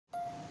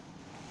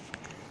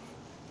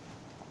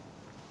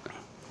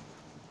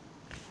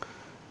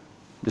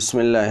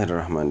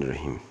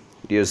बिस्मिल्लाहिर्रहमानिर्रहीम।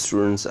 Dear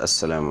students,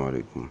 अस्सलाम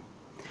वालेकुम।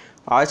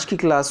 आज की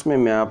क्लास में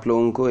मैं आप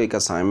लोगों को एक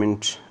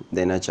असाइनमेंट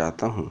देना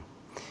चाहता हूँ,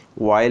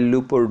 वाइल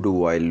लूप और डू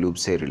वाइल लूप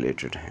से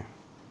रिलेटेड है।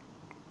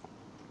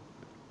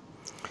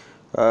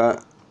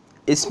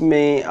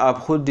 इसमें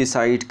आप ख़ुद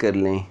डिसाइड कर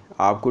लें,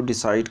 आपको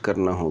डिसाइड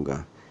करना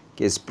होगा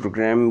कि इस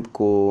प्रोग्राम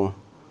को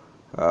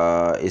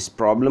इस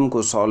प्रॉब्लम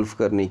को सॉल्व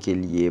करने के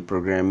लिए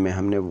प्रोग्राम में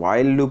हमने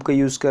वाइल लूप का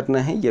यूज़ करना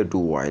है या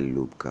डू वाइल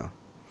लूप का।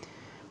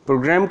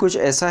 प्रोग्राम कुछ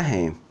ऐसा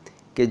है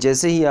कि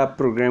जैसे ही आप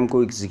प्रोग्राम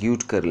को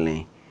एग्जीक्यूट कर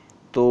लें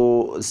तो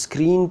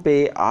स्क्रीन पे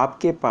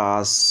आपके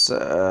पास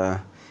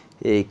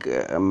एक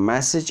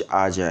मैसेज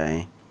आ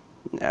जाए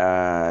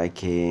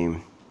कि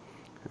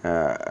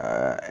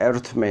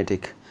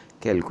अरिथमेटिक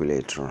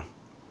कैलकुलेटर,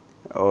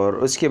 और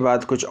उसके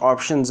बाद कुछ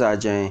ऑप्शंस आ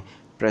जाएं,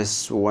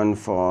 press 1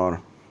 for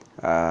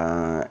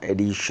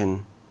addition,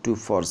 2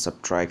 for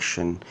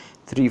subtraction,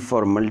 3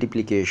 for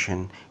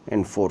multiplication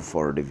and 4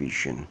 for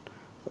division.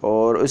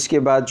 और उसके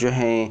बाद जो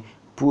है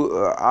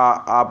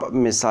आप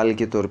मिसाल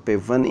के तौर पे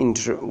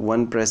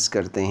 1 प्रेस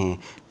करते हैं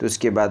तो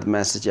उसके बाद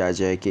मैसेज आ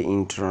जाए कि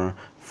इंटर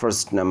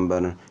फर्स्ट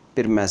नंबर,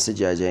 फिर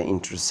मैसेज आ जाए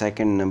inter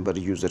second number,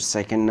 user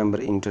second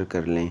number inter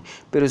कर लें,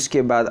 फिर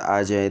उसके बाद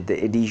आ जाए the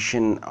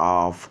addition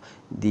of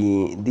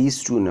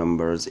these 2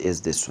 numbers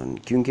is this one,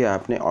 क्योंकि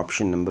आपने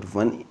ऑप्शन नंबर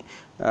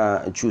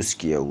 1 चूज़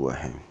किया हुआ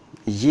है।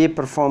 ये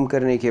परफॉर्म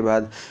करने के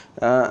बाद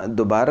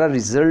दोबारा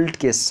रिज़ल्ट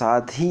के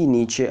साथ ही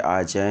नीचे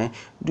आ जाए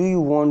do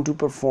you want to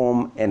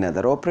perform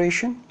another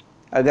operation.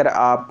 अगर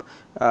आप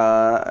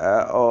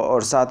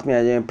और साथ में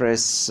आ जाए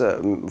press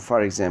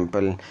for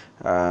example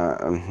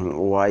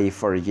Y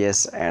for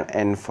yes and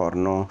N for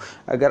no.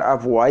 अगर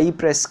आप वाई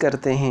प्रेस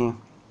करते हैं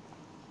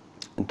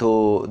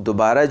तो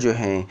दोबारा जो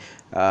है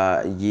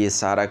ये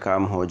सारा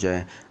काम हो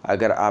जाए।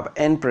 अगर आप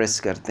एन प्रेस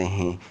करते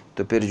हैं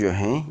तो फिर जो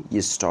है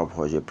ये स्टॉप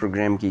हो जाए,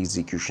 प्रोग्राम की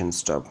एग्जीक्यूशन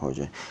स्टॉप हो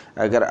जाए।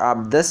 अगर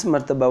आप 10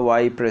 मरतबा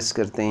वाई प्रेस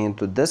करते हैं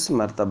तो 10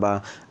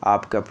 मरतबा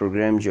आपका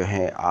प्रोग्राम जो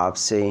है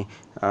आपसे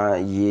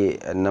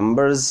ये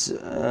नंबर्स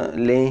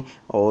लें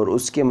और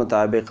उसके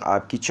मुताबिक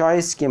आपकी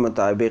चॉइस के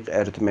मुताबिक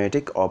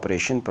अरिथमेटिक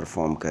ऑपरेशन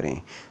परफॉर्म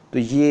करें। तो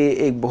ये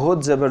एक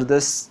बहुत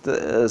ज़बरदस्त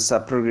सा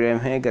प्रोग्राम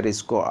है। अगर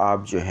इसको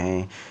आप जो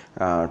हैं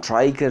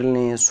ट्राई कर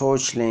लें,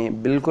 सोच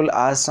लें, बिल्कुल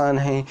आसान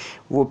है।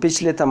 वो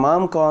पिछले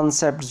तमाम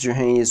कॉन्सेप्ट्स जो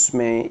हैं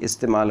इसमें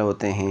इस्तेमाल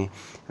होते हैं,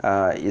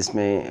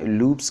 इसमें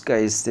लूप्स का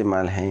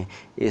इस्तेमाल है,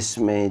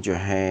 इसमें जो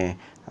है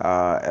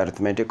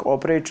अरिथमेटिक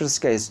ऑपरेटर्स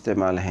का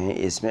इस्तेमाल है,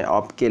 इसमें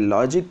आपके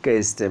लॉजिक का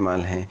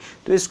इस्तेमाल है।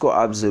 तो इसको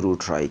आप ज़रूर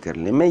ट्राई कर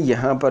लें। मैं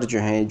यहाँ पर जो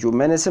है जो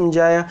मैंने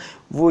समझाया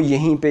वो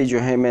यहीं पे जो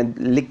है मैं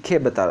लिख के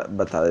बता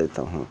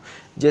देता हूँ।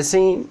 जैसे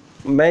ही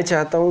मैं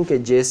चाहता हूँ कि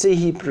जैसे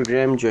ही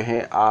प्रोग्राम जो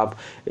है आप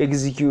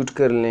एग्जीक्यूट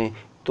कर लें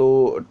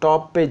तो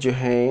टॉप पे जो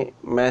है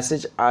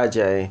मैसेज आ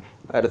जाए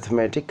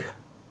अरिथमेटिक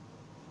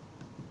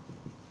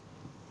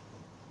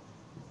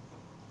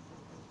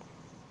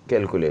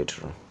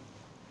कैलकुलेटर।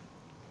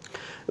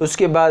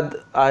 उसके बाद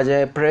आ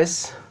जाए प्रेस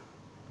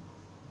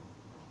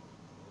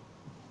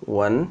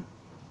 1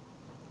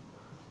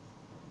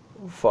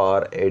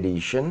 फॉर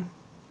एडिशन,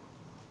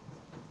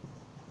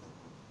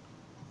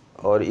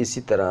 और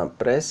इसी तरह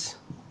प्रेस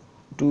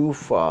 2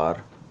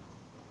 फॉर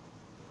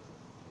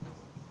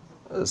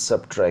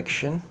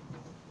सब्ट्रैक्शन।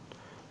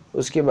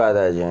 उसके बाद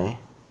आ जाए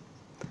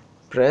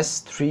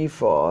प्रेस 3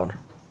 फॉर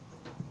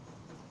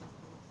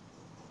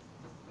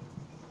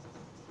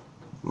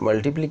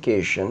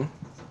मल्टीप्लिकेशन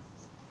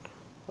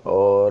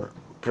और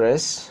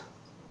प्रेस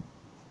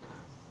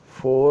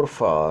 4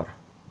 फॉर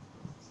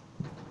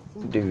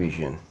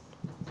डिवीज़न।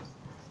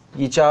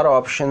 ये 4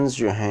 ऑप्शंस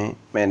जो हैं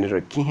मैंने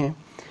रखी हैं।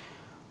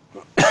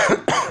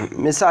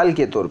 मिसाल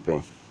के तौर पे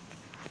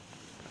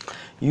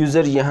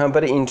यूज़र यहाँ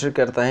पर इंटर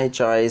करता है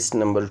चॉइस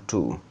नंबर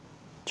 2,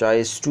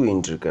 चॉइस 2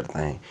 इंटर करता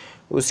है।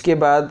 उसके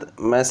बाद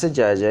मैसेज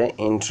आ जाए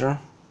इंटर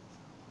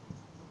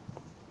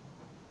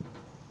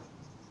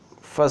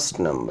फर्स्ट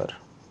नंबर,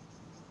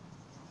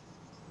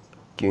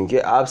 क्योंकि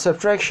आप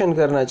सब्ट्रैक्शन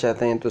करना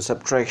चाहते हैं तो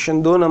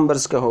सब्ट्रैक्शन 2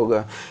 नंबर्स का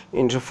होगा।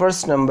 Inter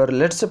first number,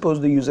 let's suppose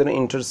the user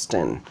इंटर्स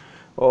 10,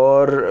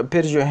 और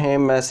फिर जो है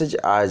मैसेज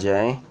आ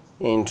जाए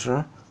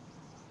इंटर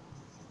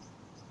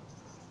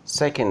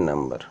सेकंड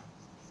नंबर,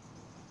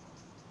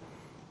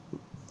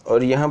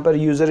 और यहाँ पर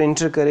यूज़र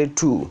इंटर करे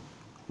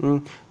 2,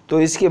 तो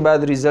इसके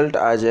बाद रिज़ल्ट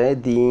आ जाए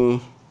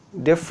दी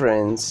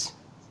difference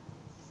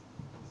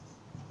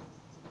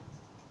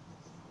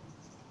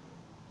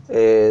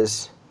is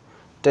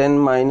 10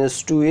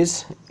 - 2 is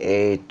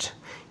 8।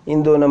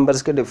 In 2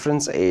 numbers का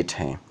डिफरेंस 8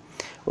 है।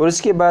 और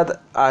इसके बाद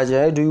आ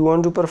जाए do you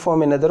want to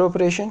perform another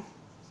operation,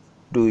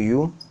 do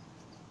you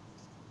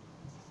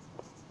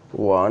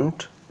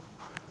want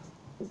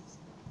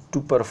to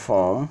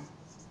perform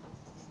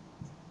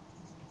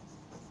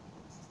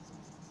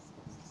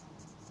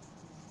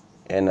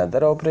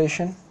another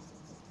operation.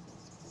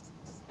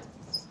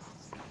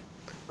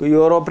 कोई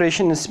और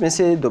ऑपरेशन इसमें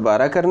से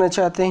दोबारा करना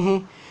चाहते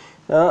हैं,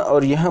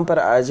 और यहाँ पर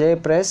आ जाए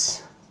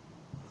press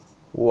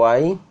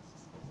Y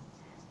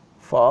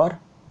for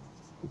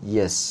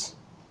yes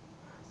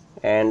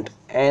and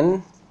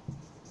N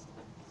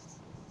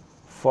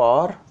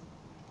for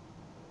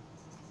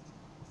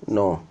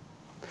no,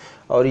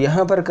 और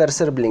यहाँ पर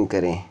कर्सर ब्लिंक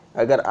करें।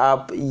 अगर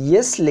आप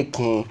यस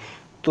लिखें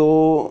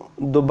तो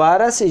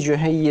दोबारा से जो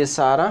है ये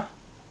सारा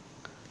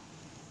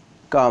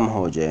काम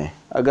हो जाए,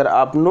 अगर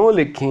आप नो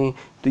लिखें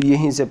तो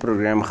यहीं से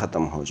प्रोग्राम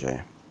ख़त्म हो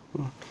जाए।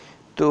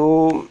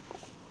 तो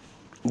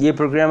ये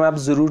प्रोग्राम आप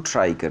ज़रूर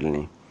ट्राई कर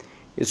लें,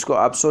 इसको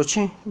आप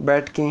सोचें,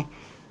 बैठ के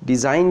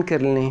डिज़ाइन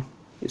कर लें,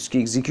 इसकी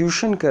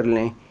एग्जीक्यूशन कर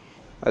लें।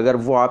 अगर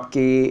वो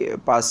आपके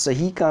पास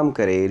सही काम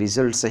करे,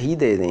 रिज़ल्ट सही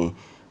दे दें,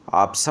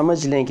 आप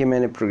समझ लें कि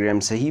मैंने प्रोग्राम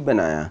सही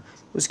बनाया,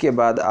 उसके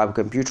बाद आप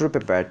कंप्यूटर पे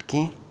बैठ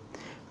के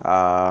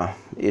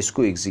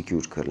इसको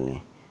एग्जीक्यूट कर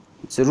लें।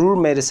 ज़रूर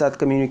मेरे साथ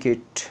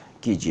कम्युनिकेट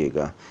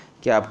कीजिएगा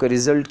कि आपका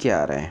रिज़ल्ट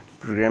क्या आ रहा है,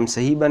 प्रोग्राम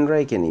सही बन रहा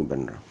है कि नहीं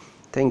बन रहा।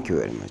 Thank you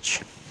very much.